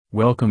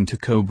Welcome to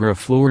Cobra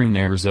Flooring,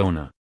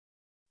 Arizona.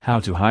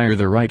 How to hire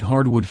the right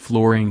hardwood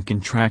flooring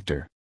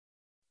contractor.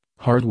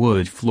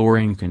 Hardwood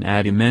flooring can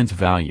add immense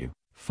value,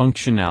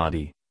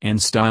 functionality, and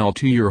style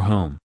to your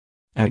home.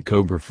 At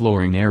Cobra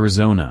Flooring,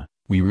 Arizona,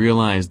 we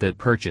realize that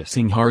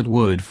purchasing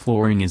hardwood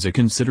flooring is a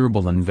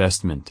considerable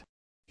investment.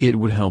 It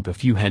would help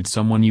if you had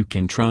someone you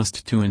can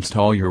trust to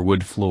install your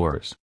wood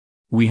floors.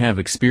 We have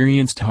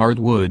experienced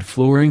hardwood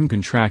flooring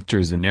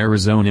contractors in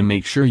Arizona.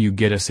 Make sure you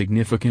get a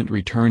significant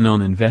return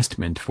on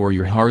investment for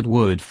your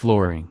hardwood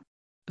flooring.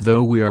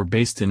 Though we are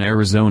based in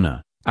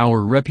Arizona, our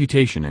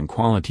reputation and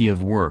quality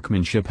of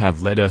workmanship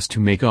have led us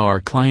to make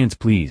our clients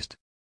pleased.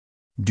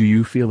 Do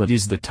you feel it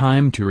is the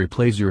time to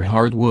replace your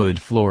hardwood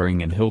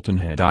flooring in Hilton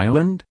Head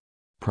Island?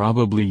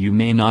 Probably you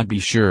may not be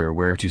sure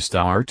where to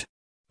start.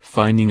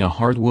 Finding a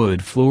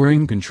hardwood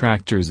flooring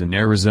contractors in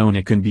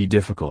Arizona can be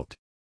difficult.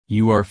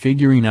 You are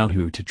figuring out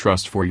who to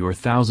trust for your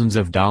thousands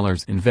of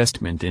dollars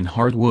investment in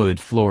hardwood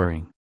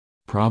flooring.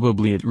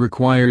 Probably it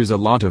requires a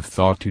lot of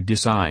thought to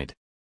decide.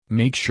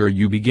 Make sure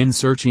you begin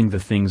searching the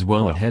things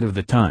well ahead of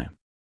the time.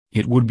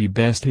 It would be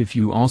best if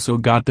you also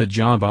got the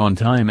job on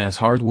time, as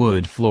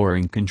hardwood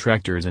flooring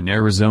contractors in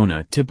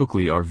Arizona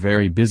typically are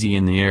very busy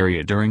in the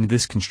area during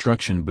this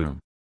construction boom.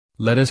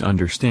 Let us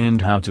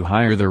understand how to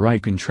hire the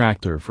right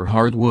contractor for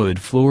hardwood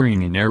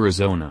flooring in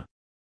Arizona.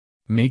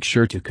 Make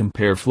sure to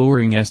compare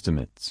flooring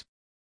estimates.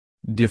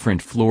 Different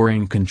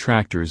flooring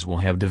contractors will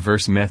have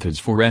diverse methods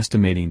for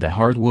estimating the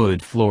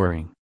hardwood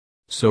flooring.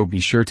 So be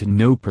sure to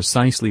know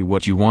precisely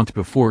what you want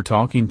before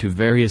talking to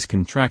various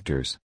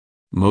contractors.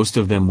 Most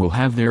of them will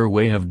have their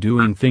way of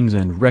doing things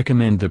and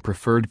recommend the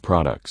preferred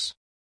products.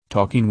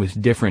 Talking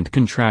with different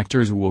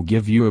contractors will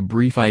give you a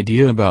brief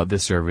idea about the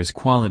service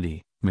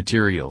quality,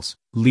 materials,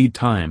 lead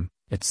time,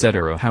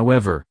 etc.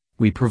 However,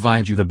 we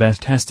provide you the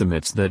best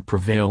estimates that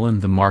prevail in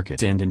the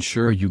market and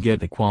ensure you get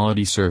the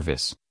quality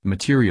service,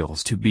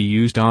 materials to be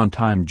used on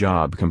time,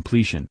 job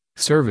completion,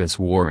 service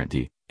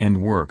warranty,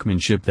 and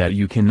workmanship that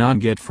you cannot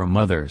get from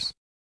others.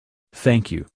 Thank you.